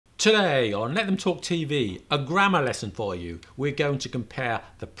Today on Let Them Talk TV, a grammar lesson for you. We're going to compare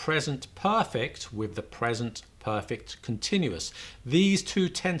the present perfect with the present perfect continuous. These two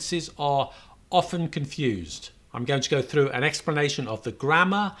tenses are often confused. I'm going to go through an explanation of the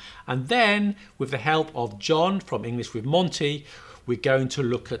grammar, and then with the help of John from English with Monty, we're going to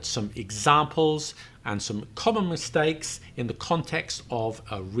look at some examples and some common mistakes in the context of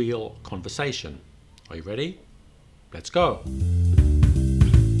a real conversation. Are you ready? Let's go.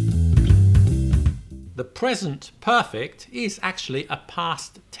 The present perfect is actually a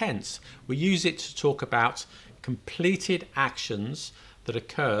past tense. We use it to talk about completed actions that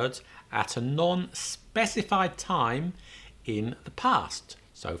occurred at a non-specified time in the past.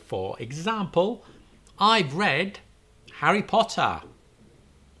 So for example, I've read Harry Potter.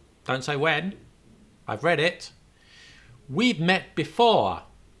 Don't say when. I've read it. We've met before.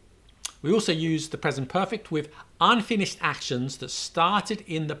 We also use the present perfect with unfinished actions that started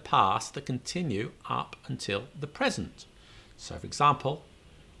in the past that continue up until the present. So for example,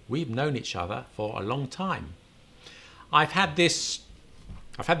 we've known each other for a long time. I've had this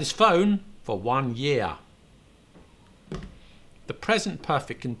phone for 1 year. The present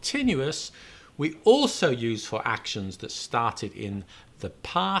perfect continuous we also use for actions that started in the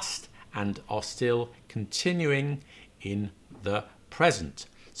past and are still continuing in the present.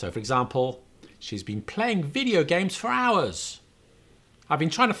 So for example, she's been playing video games for hours. I've been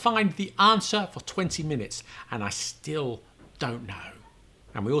trying to find the answer for 20 minutes and I still don't know.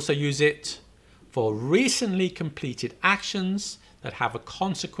 And we also use it for recently completed actions that have a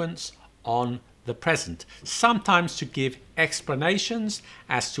consequence on the present, sometimes to give explanations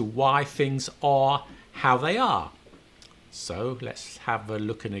as to why things are how they are. So let's have a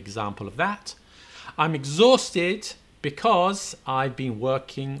look at an example of that. I'm exhausted because I've been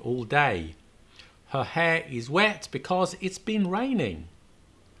working all day. Her hair is wet because it's been raining.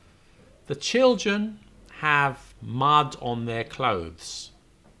 The children have mud on their clothes.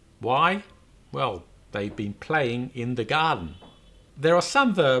 Why? Well, they've been playing in the garden. There are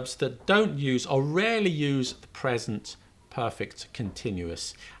some verbs that don't use or rarely use the present perfect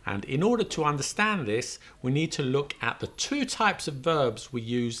continuous. And in order to understand this, we need to look at the two types of verbs we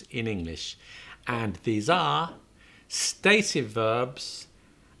use in English. And these are stative verbs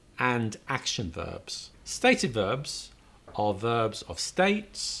and action verbs. Stative verbs are verbs of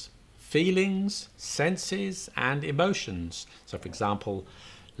states, feelings, senses, and emotions. So for example,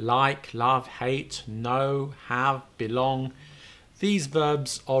 like, love, hate, know, have, belong. These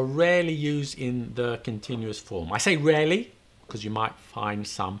verbs are rarely used in the continuous form. I say rarely because you might find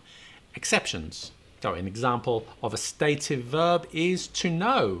some exceptions. So an example of a stative verb is to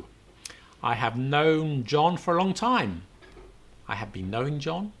know. I have known John for a long time. I have been knowing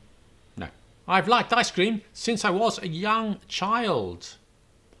John? No. I've liked ice cream since I was a young child.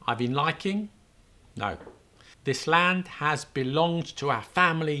 I've been liking? No. This land has belonged to our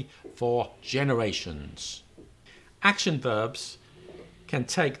family for generations. Action verbs can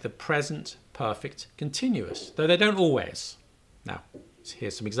take the present perfect continuous, though they don't always. Now,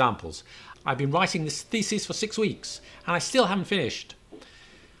 here's some examples. I've been writing this thesis for 6 weeks and I still haven't finished.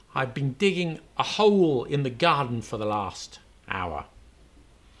 I've been digging a hole in the garden for the last hour.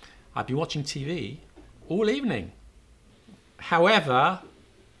 I've been watching TV all evening. However,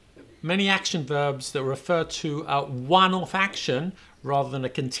 many action verbs that refer to a one-off action rather than a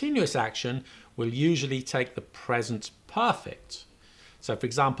continuous action will usually take the present perfect. So for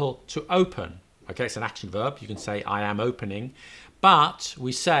example, to open. Okay, it's an action verb. You can say I am opening, but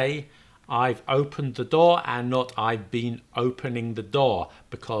we say I've opened the door and not I've been opening the door,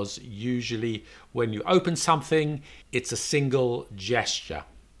 because usually when you open something, it's a single gesture.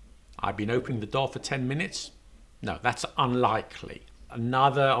 I've been opening the door for 10 minutes. No, that's unlikely.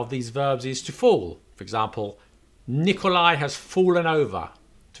 Another of these verbs is to fall. For example, Nikolai has fallen over.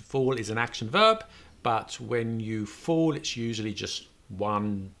 To fall is an action verb, but when you fall, it's usually just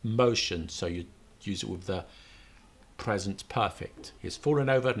one motion. So you use it with the present perfect. He's fallen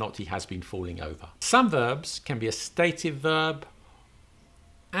over, not he has been falling over. Some verbs can be a stative verb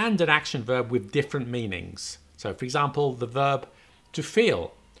and an action verb with different meanings. So for example, the verb to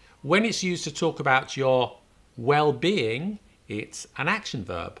feel. When it's used to talk about your well-being, it's an action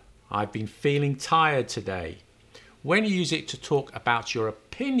verb. I've been feeling tired today. When you use it to talk about your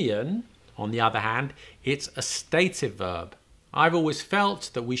opinion, on the other hand, it's a stative verb. I've always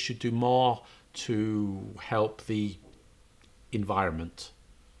felt that we should do more to help the environment.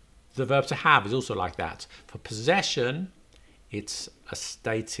 The verb to have is also like that. For possession, it's a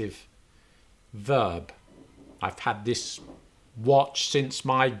stative verb. I've had this watch since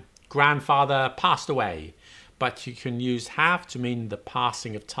my grandfather passed away. but you can use have to mean the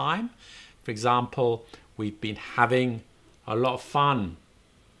passing of time. For example, we've been having a lot of fun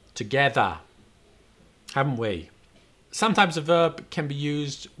together, haven't we? Sometimes a verb can be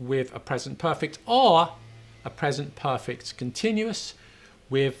used with a present perfect or a present perfect continuous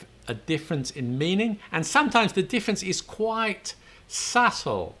with a difference in meaning, and sometimes the difference is quite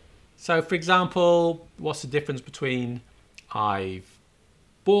subtle. So for example, what's the difference between I've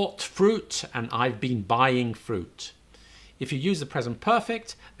bought fruit and I've been buying fruit? If you use the present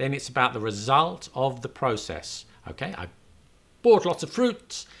perfect, then it's about the result of the process. Okay, I bought lots of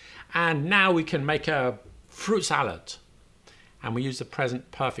fruit and now we can make a fruit salad. And we use the present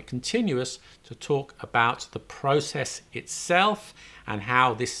perfect continuous to talk about the process itself and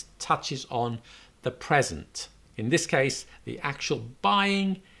how this touches on the present. In this case, the actual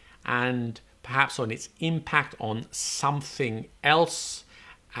buying and perhaps on its impact on something else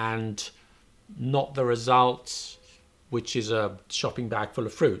and not the results, which is a shopping bag full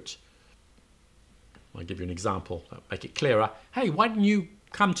of fruit. I'll give you an example, that'll make it clearer. Hey, why didn't you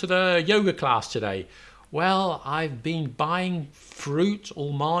come to the yoga class today? Well, I've been buying fruit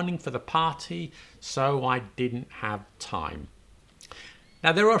all morning for the party, so I didn't have time.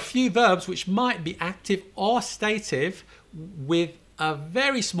 Now, there are a few verbs which might be active or stative with a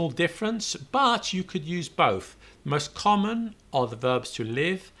very small difference, but you could use both. The most common are the verbs to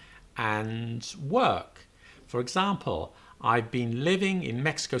live and work. For example, I've been living in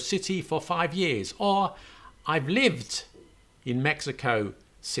Mexico City for 5 years, or I've lived in Mexico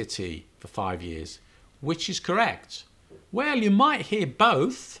City for 5 years. Which is correct? Well, you might hear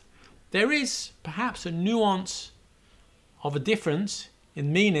both. There is perhaps a nuance of a difference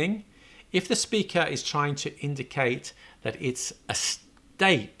in meaning if the speaker is trying to indicate that it's a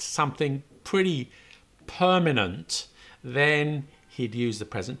state, something pretty permanent, then he'd use the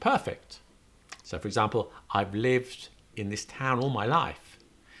present perfect. So for example, I've lived in this town all my life.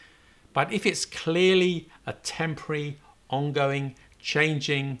 But if it's clearly a temporary, ongoing,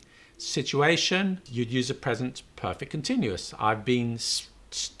 changing situation, you'd use a present perfect continuous. I've been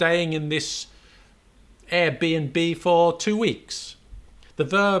staying in this Airbnb for 2 weeks. The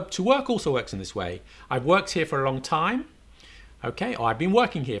verb to work also works in this way. I've worked here for a long time, okay, or I've been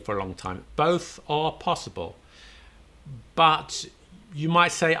working here for a long time. Both are possible. But you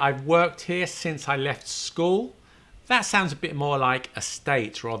might say I've worked here since I left school. That sounds a bit more like a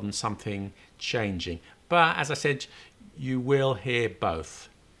state rather than something changing. But as I said, you will hear both.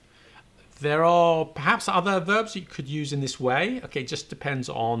 There are perhaps other verbs you could use in this way. Okay, it just depends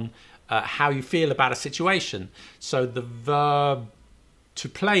on how you feel about a situation. So the verb to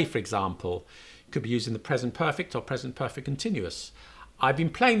play, for example, could be used in the present perfect or present perfect continuous. I've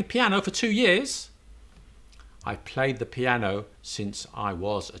been playing the piano for 2 years. I've played the piano since I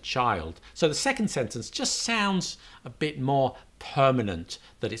was a child. So the second sentence just sounds a bit more permanent,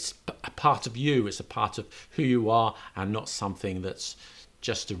 that it's a part of you, it's a part of who you are and not something that's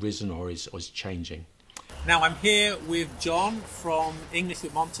just arisen or is changing. Now I'm here with John from English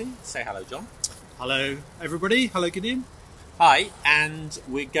with Monty. Say hello, John. Hello everybody, hello Gideon. Hi, and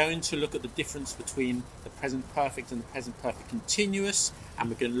we're going to look at the difference between the present perfect and the present perfect continuous, and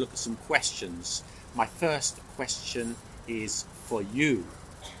we're going to look at some questions. My first question is for you.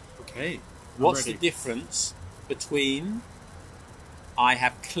 Okay. What's the difference between I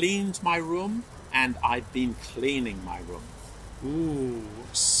have cleaned my room and I've been cleaning my room? Ooh,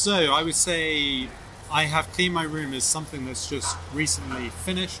 so I would say I have cleaned my room as something that's just recently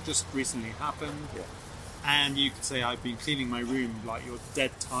finished, just recently happened. Yeah. And you could say I've been cleaning my room like you're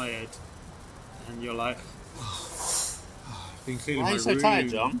dead tired and you're like, I've been cleaning my room. Why are you so tired,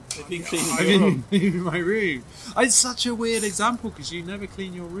 John? You've been cleaning I've your been room. cleaning my room. It's such a weird example because you never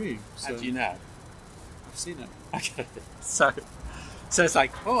clean your room. So How do you know? I've seen it. Okay. So it's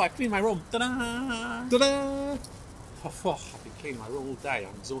like, oh, I cleaned my room. Ta-da! Ta-da! Oh, I've been cleaning my room all day.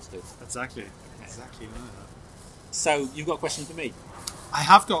 I'm exhausted. Exactly like that. So you've got a question for me? I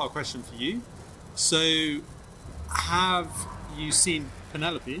have got a question for you. So, have you seen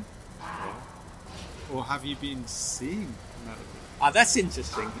Penelope? Yeah. Or have you been seeing Penelope? That's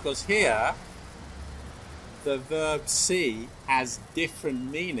interesting because here the verb see has different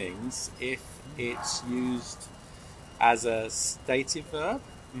meanings if it's used as a stative verb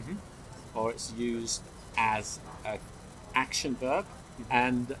or it's used as an action verb.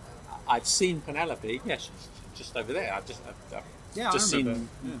 And I've seen Penelope. Yeah, she's just over there. I've just seen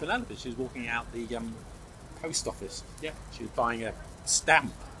Penelope. She was walking out the post office. Yeah. She was buying a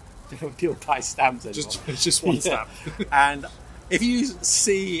stamp. People buy stamps anymore. Just one stamp. And if you use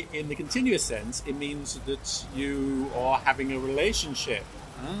see in the continuous sense, it means that you are having a relationship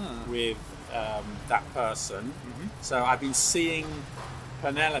with that person. Mm-hmm. So I've been seeing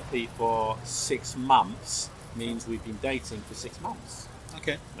Penelope for 6 months. Means we've been dating for 6 months.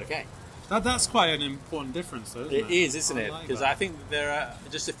 Okay. Okay. That's quite an important difference, though, isn't it? It is, isn't it? Like Because that. I think there are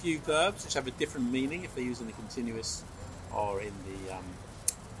just a few verbs which have a different meaning if they're used in the continuous or in the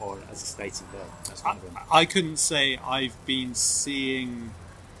or as a stated verb. That's one of them. I couldn't say I've been seeing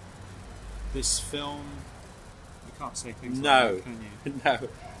this film. You can't say things No, like that, can you?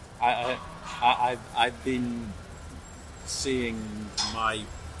 no. I've been seeing my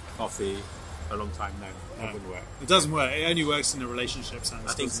coffee a long time. No, that wouldn't work. It doesn't work. It only works in a relationship sense.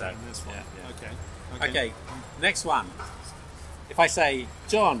 I think doesn't so. it, in this one. Yeah. Okay. Okay, next one. If I say,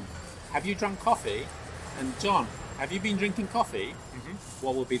 John, have you drunk coffee? And John, have you been drinking coffee? Mm-hmm.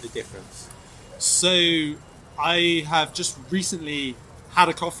 What will be the difference? So, I have just recently had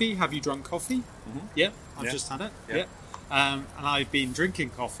a coffee. Have you drunk coffee? Mm-hmm. Yep, I've Yeah. just had it. Yeah. Yep. And I've been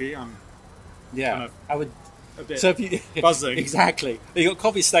drinking coffee. I'm Yeah, kind of I would. a bit So if you buzzing. exactly, you got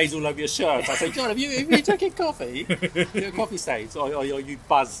coffee stains all over your shirt. I say, John, have you drinking coffee? You got coffee stains, or you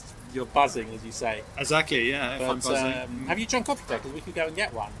buzzed. You're buzzing, as you say. Exactly, yeah. If I'm But buzzing. have you drunk coffee today? Because we could go and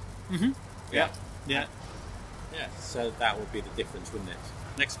get one. Mm-hmm. Yeah. Yeah. Yeah. So that would be the difference, wouldn't it?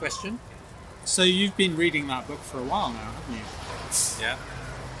 Next question. So you've been reading that book for a while now, haven't you? Yeah.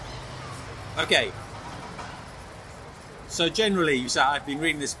 Okay. So generally, you say I've been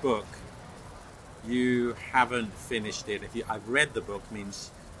reading this book. You haven't finished it. I've read the book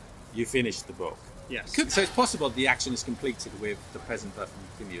means you finished the book. Yes. So it's possible the action is completed with the present perfect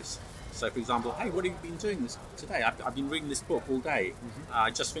continuous. So, for example, hey, what have you been doing today? I've been reading this book all day. Mm-hmm. I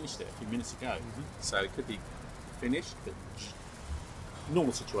just finished it a few minutes ago. So it could be finished, but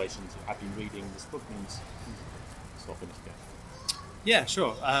normal situations, I've been reading this book means it's not finished yet. Yeah,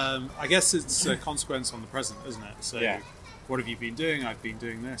 sure. I guess it's a consequence on the present, isn't it? So, Yeah. what have you been doing? I've been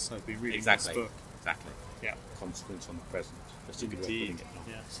doing this. I've been reading Exactly. this book. Exactly. Yeah. Consequence on the present. That's a good way of putting Indeed. it. No?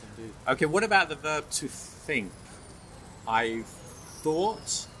 Yes, indeed. Okay, what about the verb to think? I've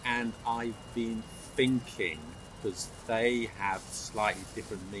thought and I've been thinking, because they have slightly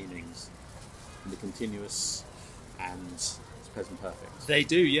different meanings in the continuous and present perfect. They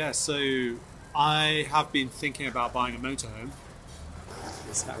do, yeah. So, I have been thinking about buying a motorhome.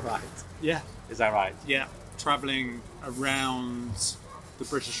 Is that right? Yeah. Is that right? Yeah. Travelling around the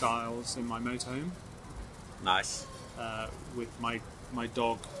British Isles in my motorhome Nice. with my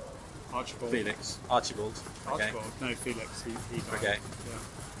dog, Archibald. Felix. Archibald. Okay. Archibald. No, Felix. He died. Okay. Yeah.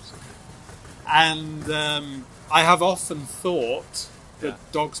 And I have often thought that Yeah.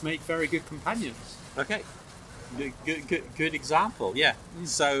 dogs make very good companions. Okay. Good example. Yeah.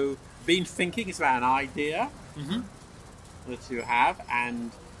 So, being thinking is about an idea Mm-hmm. that you have,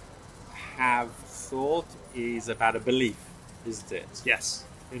 and have thought is about a belief, isn't it? Yes,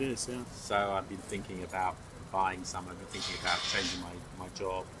 it is. Yeah. So I've been thinking about buying some. I've been thinking about changing my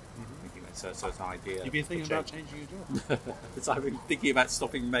job. Thinking about, so it's an idea. You've been thinking for about change. changing your job. So I've been thinking about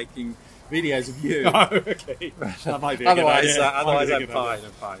stopping making videos of you. Oh, okay. That might be a otherwise, good idea. otherwise Might I'm be a good fine. idea.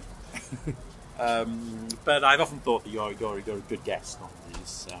 I'm fine. But I've often thought that you're a good guest on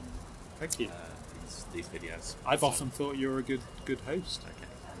these Thank you. these videos. I've often thought you're a good host. Okay.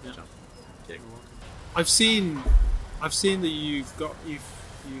 Yeah. John. Okay. I've seen that you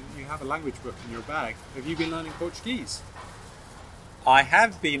have a language book in your bag. Have you been learning Portuguese? I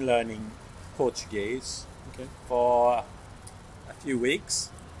have been learning Portuguese Okay. for a few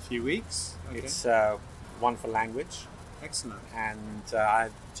weeks. A few weeks. Okay. It's wonderful language, Excellent. and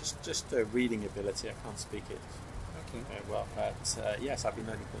I've just a reading ability. I can't speak it Okay. very well, but yes, I've been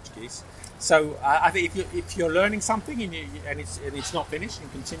learning Portuguese. So I think if you're learning something and it's not finished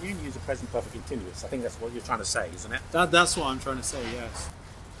and continuing, use the present perfect continuous. I think that's what you're trying to say, isn't it? That's what I'm trying to say. Yes.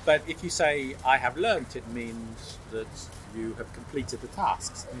 But if you say I have learnt, it means that you have completed the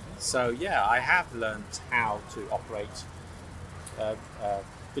tasks. So yeah, I have learnt how to operate a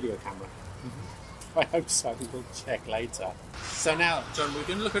video camera. I hope so. We'll check later. So now, John, we're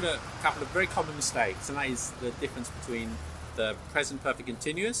going to look at a couple of very common mistakes, and that is the difference between the present perfect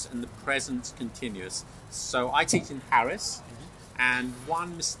continuous and the present continuous. So I teach in Paris, and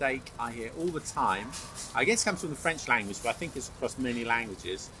one mistake I hear all the time, I guess it comes from the French language, but I think it's across many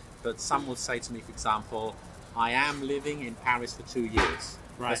languages, but some will say to me, for example, I am living in Paris for 2 years.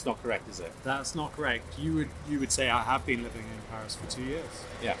 Right. That's not correct, is it? That's not correct. You would say I have been living in Paris for 2 years.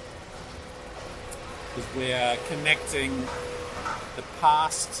 Yeah. Because we're connecting the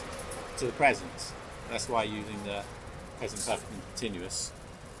past to the present. That's why using the present perfect continuous,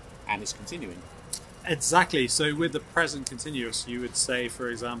 and it's continuing. Exactly. So with the present continuous, you would say, for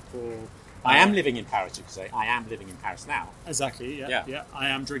example, I am living in Paris, you could say. I am living in Paris now. Exactly, yeah. I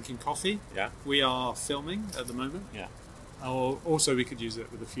am drinking coffee. Yeah. We are filming at the moment. Yeah. Or also, we could use it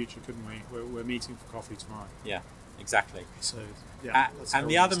with the future, couldn't we? We're meeting for coffee tomorrow. Yeah, exactly. So, yeah. And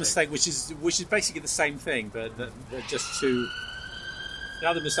the other mistake, which is basically the same thing, but just to... The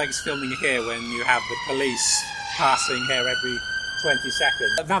other mistake is filming here when you have the police passing here every 20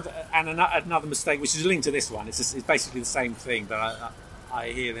 seconds. Another mistake, which is linked to this one, it's basically the same thing, but I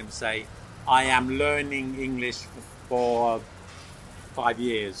hear them say, I am learning English for 5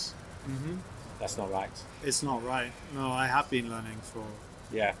 years. Mm-hmm. That's not right. It's not right. No, I have been learning for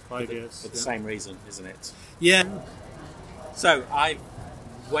 5 years. For the same reason, isn't it? Yeah. So, I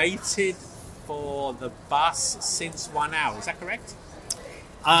waited for the bus since 1 hour. Is that correct?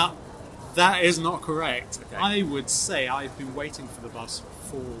 That is not correct. Okay. I would say I've been waiting for the bus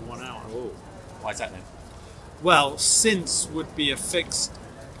for 1 hour. Oh, why is that then? Well, since would be a fixed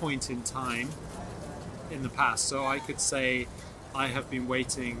point in time in the past. So I could say I have been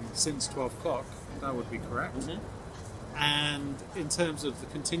waiting since 12 o'clock. That would be correct. Mm-hmm. And in terms of the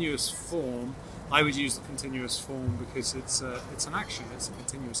continuous form, I would use the continuous form because it's an action. It's a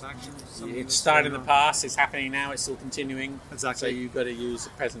continuous action. It started in the past, it's happening now, it's still continuing. Exactly. So you've got to use the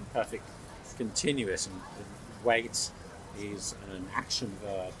present perfect continuous. And wait is an action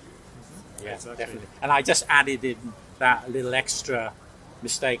verb. Mm-hmm. Yeah, exactly. Definitely. And I just added in that little extra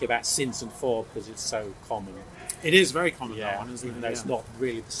mistake about since and for because it's so common. It is very common, yeah, that one, isn't even it? though it's not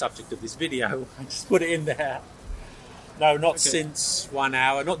really the subject of this video. I just put it in there. No, not since 1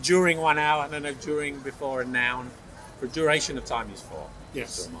 hour, not during 1 hour, no, during, before a noun. For duration of time is for.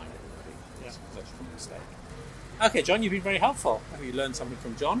 Yes. Just to remind everybody. Yeah. Such a mistake. Okay, John, you've been very helpful. I hope you learned something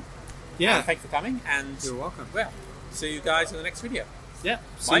from John. Yeah. Thanks for coming. And you're welcome. Well, see you guys in the next video. Yeah.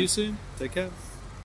 See you soon. Take care.